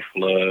need any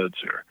floods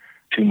or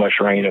too much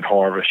rain at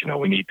harvest.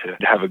 We need to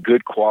have a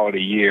good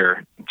quality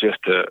year just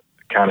to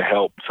kind of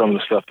help some of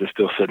the stuff that's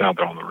still sitting out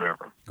there on the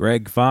river.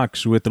 Greg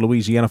Fox with the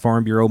Louisiana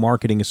Farm Bureau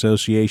Marketing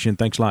Association.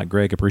 Thanks a lot,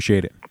 Greg.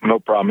 Appreciate it. No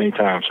problem.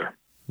 Anytime, sir.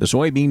 The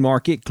soybean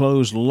market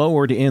closed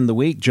lower to end the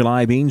week.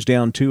 July beans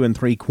down 2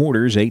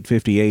 3/4,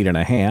 $8.58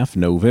 1/2.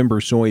 November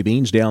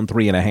soybeans down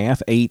 3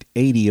 1/2,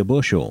 $8.80 a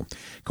bushel.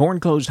 Corn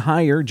closed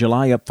higher.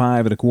 July up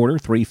 5 1/4,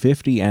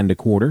 $3.50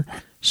 1/4.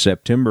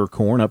 September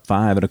corn up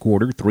 5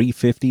 1/4,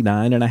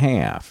 $3.59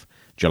 1/2.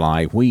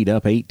 July wheat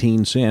up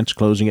 18 cents,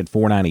 closing at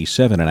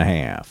 $4.97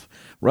 1/2.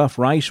 Rough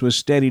rice was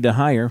steady to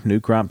higher. New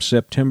crop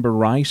September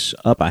rice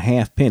up a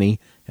half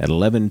penny at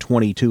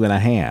 $11.22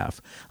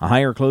 1/2. A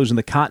higher close in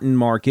the cotton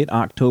market.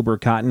 October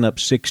cotton up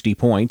 60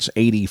 points,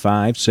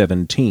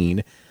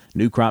 $85.17.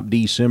 New crop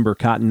December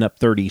cotton up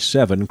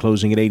 37,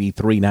 closing at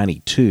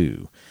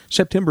 $83.92.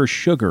 September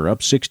sugar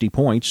up 60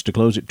 points to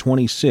close at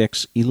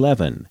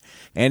 $26.11.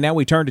 And now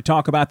we turn to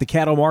talk about the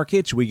cattle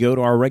markets. We go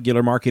to our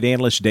regular market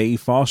analyst,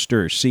 Dave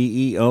Foster,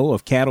 CEO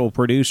of Cattle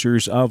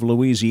Producers of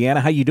Louisiana.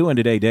 How you doing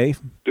today,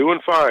 Dave? Doing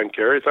fine,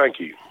 Kerry. Thank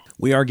you.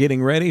 We are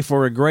getting ready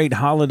for a great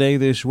holiday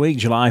this week.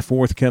 July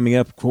 4th coming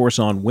up, of course,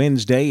 on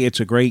Wednesday. It's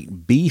a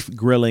great beef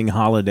grilling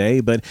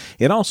holiday, but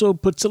it also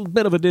puts a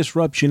bit of a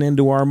disruption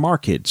into our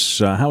markets.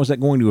 How is that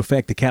going to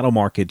affect the cattle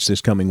markets this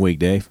coming week,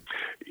 Dave?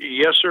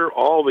 Yes, sir.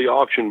 All the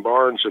auction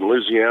barns in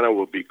Louisiana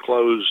will be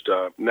closed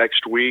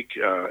next week,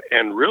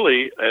 and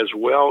really as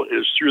well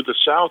as through the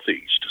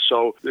southeast.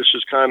 So this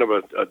is kind of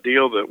a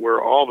deal that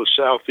where all the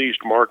southeast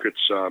markets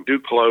do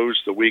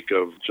close the week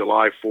of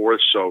July 4th.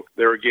 So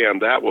there again,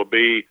 that will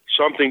be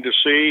something to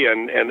see.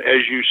 And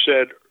as you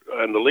said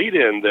in the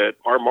lead-in, that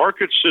our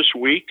markets this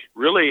week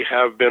really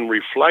have been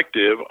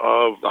reflective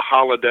of the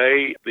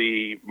holiday.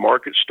 The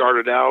market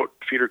started out,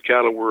 feeder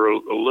cattle were a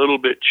little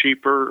bit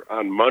cheaper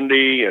on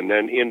Monday and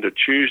then into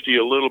Tuesday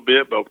a little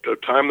bit, but by the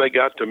time they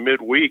got to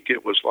midweek,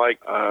 it was like,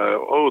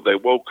 they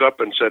woke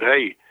up and said,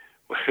 hey,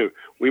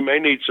 we may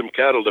need some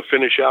cattle to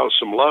finish out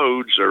some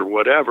loads or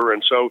whatever.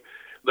 And so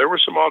there were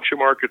some auction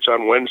markets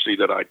on Wednesday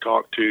that I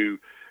talked to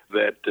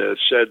that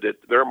said that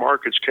their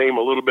markets came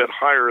a little bit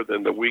higher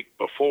than the week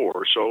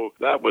before. So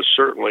that was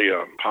certainly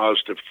a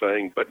positive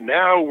thing. But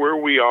now where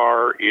we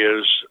are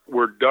is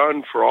we're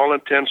done for all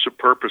intents and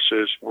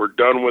purposes. We're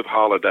done with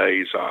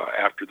holidays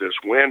after this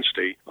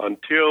Wednesday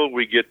until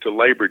we get to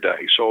Labor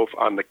Day. So if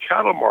on the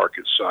cattle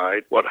market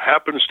side, what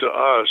happens to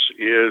us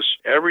is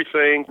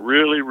everything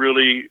really,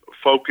 really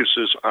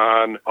focuses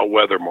on a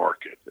weather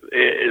market.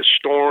 It's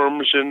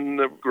storms in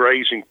the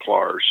grazing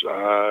plots,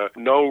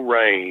 no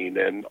rain,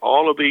 and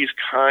all of these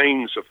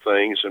kinds of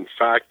things and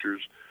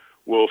factors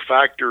will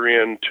factor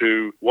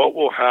into what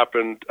will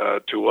happen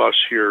to us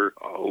here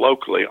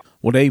locally.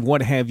 Well, Dave,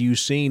 what have you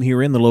seen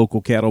here in the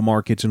local cattle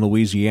markets in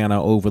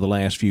Louisiana over the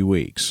last few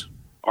weeks?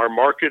 Our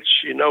markets,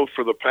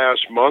 for the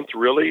past month,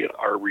 really,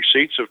 our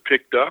receipts have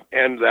picked up,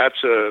 and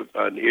that's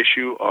an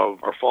issue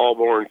of our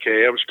fall-born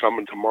calves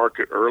coming to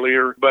market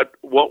earlier. But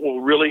what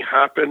will really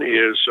happen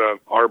is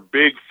our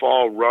big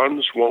fall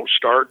runs won't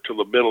start till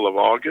the middle of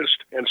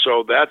August, and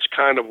so that's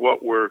kind of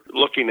what we're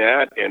looking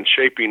at and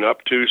shaping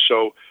up to.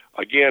 So,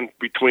 again,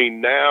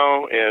 between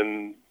now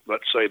and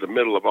let's say the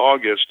middle of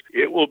August,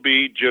 it will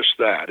be just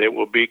that. It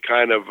will be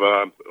kind of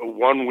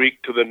 1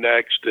 week to the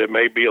next. It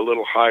may be a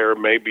little higher,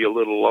 maybe a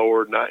little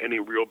lower, not any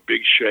real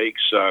big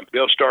shakes.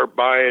 They'll start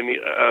buying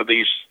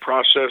these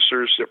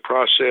processors that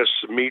process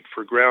meat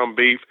for ground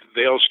beef.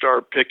 They'll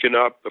start picking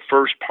up the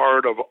first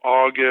part of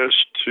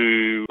August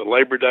to the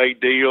Labor Day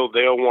deal.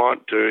 They'll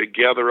want to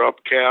gather up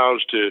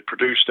cows to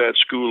produce that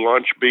school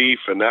lunch beef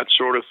and that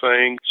sort of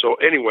thing. So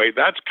anyway,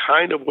 that's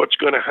kind of what's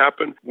going to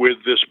happen with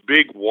this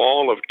big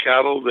wall of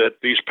cattle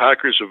that these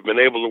packers have been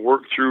able to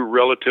work through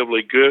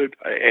relatively good,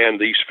 and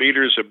these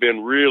feeders have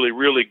been really,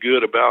 really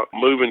good about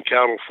moving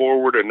cattle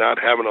forward and not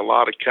having a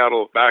lot of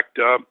cattle backed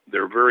up.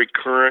 They're very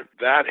current.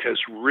 That has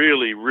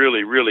really,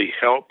 really, really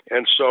helped.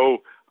 And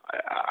so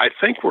I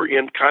think we're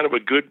in kind of a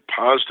good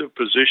positive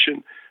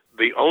position.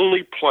 The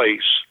only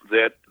place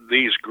that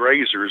these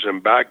grazers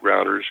and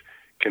backgrounders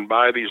can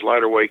buy these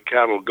lighter weight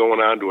cattle going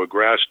on to a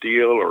grass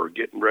deal or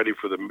getting ready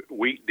for the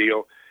wheat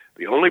deal,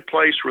 the only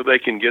place where they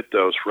can get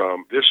those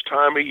from this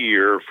time of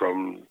year,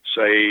 from,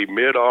 say,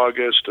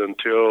 mid-August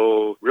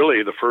until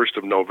really the 1st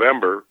of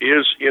November,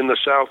 is in the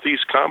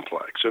Southeast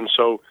Complex. And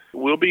so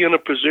we'll be in a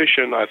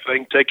position, I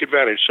think, to take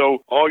advantage.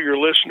 So all your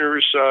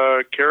listeners,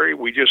 Carrie,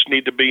 we just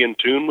need to be in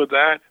tune with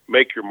that.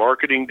 Make your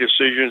marketing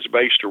decisions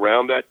based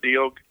around that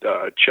deal.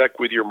 Check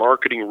with your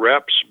marketing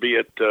reps, be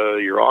it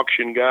your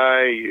auction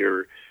guy,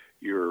 your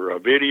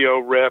video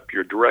rep,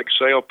 your direct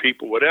sale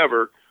people,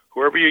 whatever,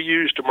 whoever you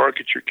use to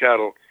market your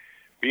cattle.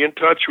 Be in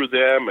touch with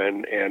them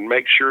and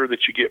make sure that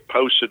you get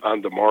posted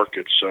on the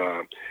markets.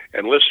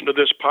 And listen to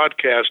this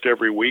podcast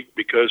every week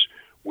because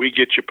we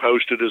get you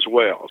posted as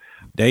well.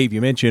 Dave, you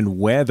mentioned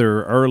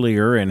weather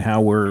earlier and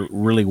how we're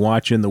really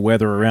watching the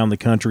weather around the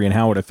country and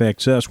how it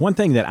affects us. One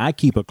thing that I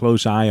keep a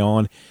close eye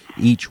on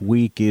each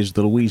week is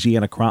the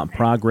Louisiana Crop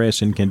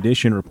Progress and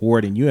Condition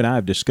Report, and you and I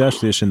have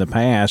discussed this in the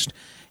past.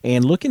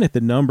 And looking at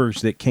the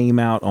numbers that came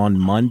out on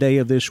Monday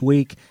of this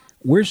week,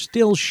 we're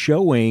still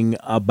showing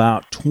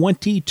about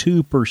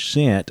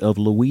 22% of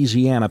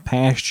Louisiana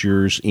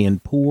pastures in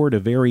poor to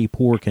very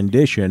poor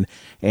condition,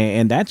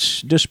 and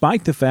that's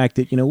despite the fact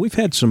that, we've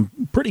had some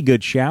pretty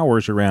good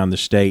showers around the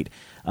state.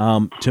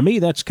 To me,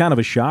 that's kind of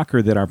a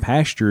shocker that our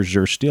pastures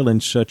are still in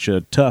such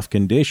a tough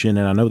condition,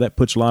 and I know that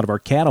puts a lot of our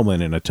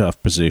cattlemen in a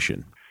tough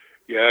position.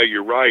 Yeah,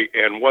 you're right.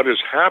 And what has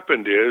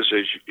happened is,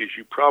 as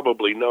you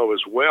probably know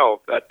as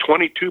well, that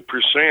 22%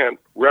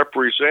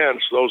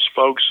 represents those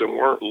folks that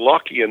weren't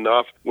lucky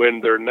enough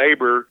when their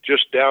neighbor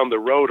just down the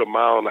road 1.5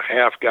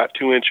 miles got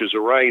 2 inches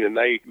of rain and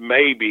they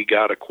maybe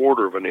got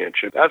 1/4 of an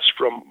inch. And that's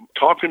from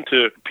talking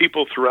to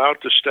people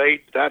throughout the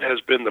state. That has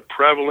been the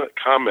prevalent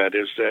comment,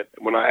 is that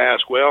when I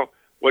ask, well,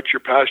 what's your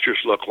pastures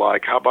look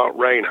like? How about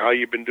rain? How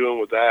you been doing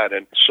with that?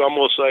 And some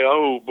will say,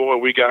 oh, boy,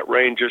 we got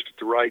rain just at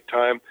the right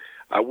time.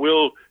 I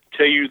will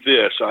tell you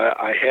this.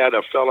 I had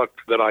a fella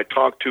that I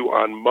talked to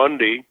on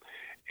Monday,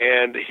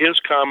 and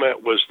his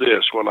comment was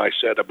this when I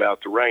said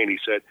about the rain. He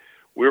said,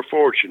 we're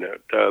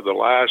fortunate. The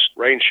last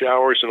rain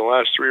showers in the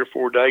last 3 or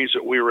 4 days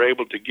that we were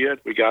able to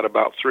get, we got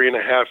about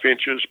 3.5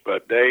 inches.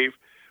 But Dave,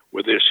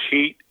 with this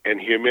heat and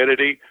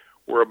humidity,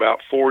 we're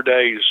about 4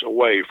 days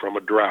away from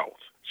a drought.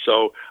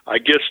 So I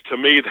guess to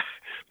me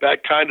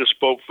that kind of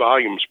spoke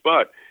volumes.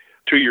 But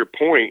to your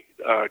point,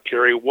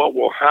 Kerry, what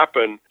will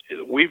happen,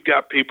 we've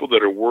got people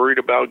that are worried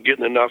about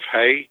getting enough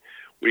hay.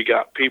 We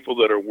got people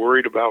that are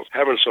worried about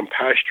having some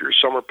pasture,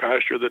 summer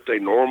pasture that they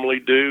normally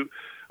do.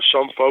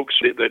 Some folks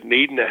that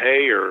need the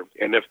hay,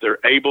 and if they're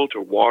able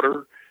to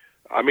water.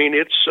 I mean,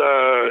 it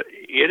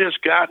has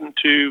gotten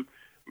to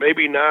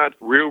maybe not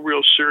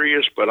real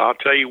serious, but I'll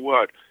tell you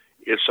what,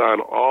 it's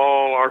on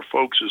all our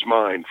folks'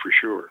 mind for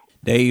sure.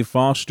 Dave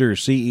Foster,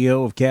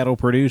 CEO of Cattle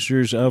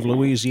Producers of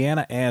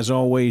Louisiana. As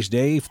always,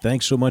 Dave,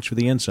 thanks so much for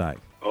the insight.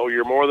 Oh,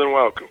 you're more than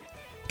welcome.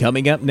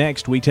 Coming up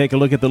next, we take a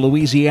look at the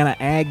Louisiana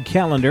Ag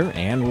Calendar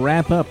and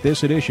wrap up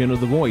this edition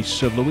of the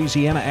Voice of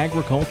Louisiana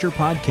Agriculture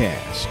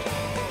podcast.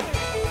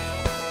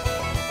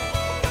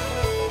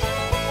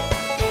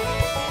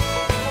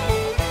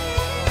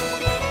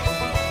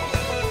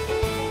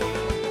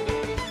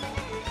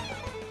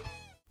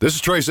 This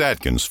is Trace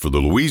Atkins for the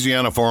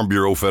Louisiana Farm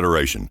Bureau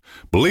Federation.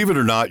 Believe it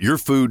or not, your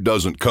food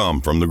doesn't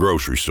come from the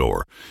grocery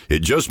store. It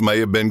just may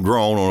have been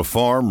grown on a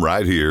farm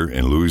right here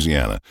in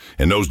Louisiana.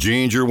 And those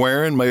jeans you're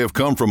wearing may have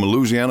come from a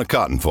Louisiana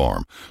cotton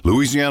farm.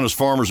 Louisiana's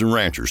farmers and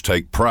ranchers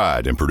take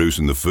pride in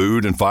producing the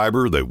food and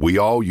fiber that we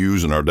all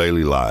use in our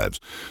daily lives.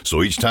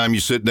 So each time you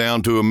sit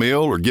down to a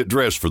meal or get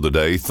dressed for the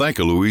day, thank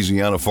a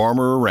Louisiana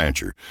farmer or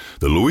rancher.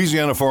 The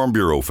Louisiana Farm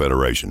Bureau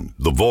Federation,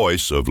 the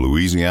voice of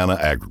Louisiana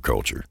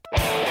agriculture.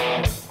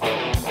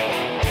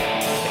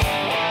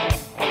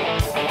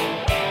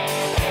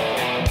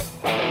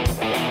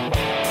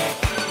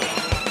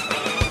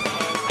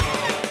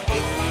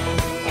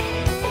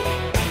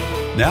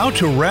 Now,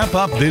 to wrap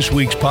up this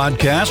week's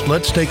podcast,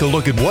 let's take a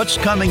look at what's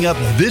coming up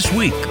this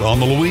week on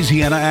the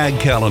Louisiana Ag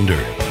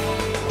Calendar.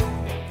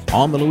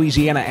 On the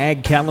Louisiana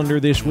Ag Calendar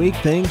this week,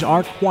 things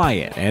are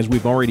quiet. As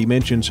we've already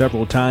mentioned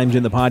several times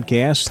in the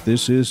podcast,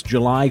 this is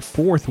July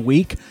 4th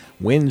week.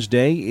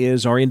 Wednesday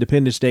is our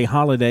Independence Day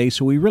holiday,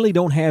 so we really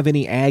don't have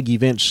any ag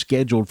events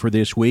scheduled for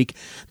this week.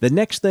 The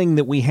next thing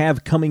that we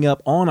have coming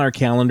up on our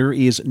calendar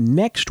is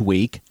next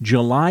week,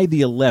 July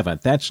the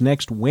 11th. That's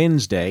next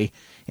Wednesday.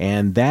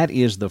 And that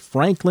is the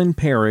Franklin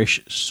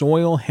Parish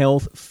Soil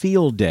Health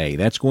Field Day.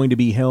 That's going to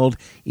be held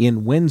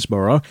in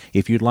Winnsboro.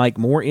 If you'd like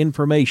more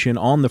information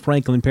on the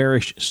Franklin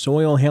Parish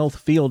Soil Health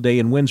Field Day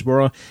in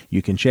Winnsboro,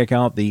 you can check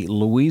out the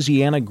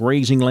Louisiana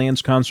Grazing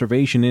Lands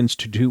Conservation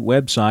Institute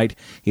website.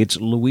 It's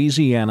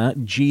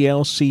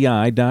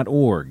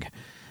louisianaglci.org.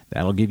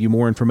 That'll give you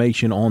more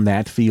information on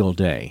that field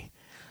day.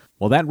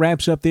 Well, that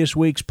wraps up this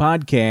week's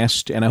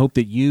podcast, and I hope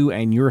that you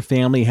and your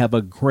family have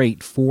a great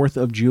 4th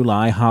of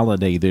July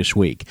holiday this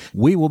week.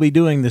 We will be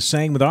doing the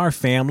same with our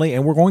family,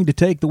 and we're going to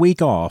take the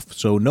week off,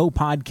 so no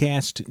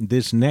podcast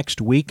this next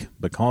week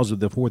because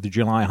of the 4th of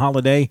July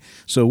holiday,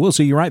 so we'll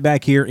see you right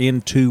back here in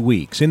 2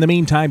 weeks. In the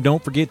meantime,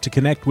 don't forget to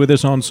connect with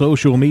us on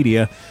social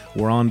media.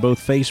 We're on both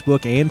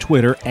Facebook and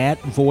Twitter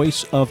at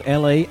Voice of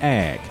LA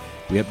Ag.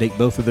 We update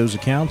both of those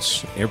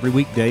accounts every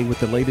weekday with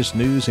the latest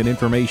news and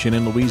information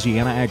in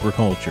Louisiana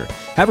agriculture.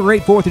 Have a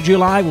great 4th of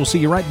July. We'll see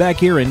you right back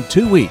here in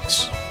 2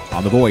 weeks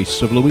on the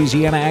Voice of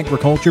Louisiana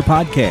Agriculture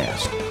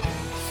podcast.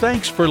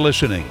 Thanks for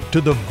listening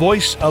to the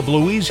Voice of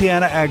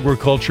Louisiana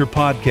Agriculture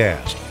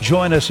podcast.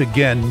 Join us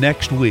again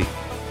next week.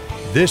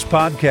 This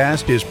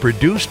podcast is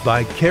produced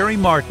by Kerry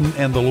Martin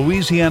and the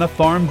Louisiana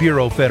Farm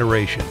Bureau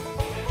Federation.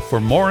 For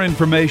more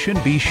information,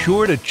 be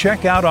sure to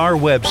check out our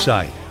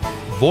website,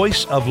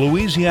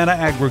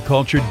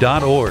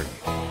 voiceoflouisianaagriculture.org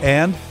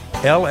and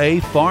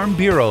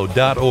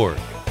lafarmbureau.org.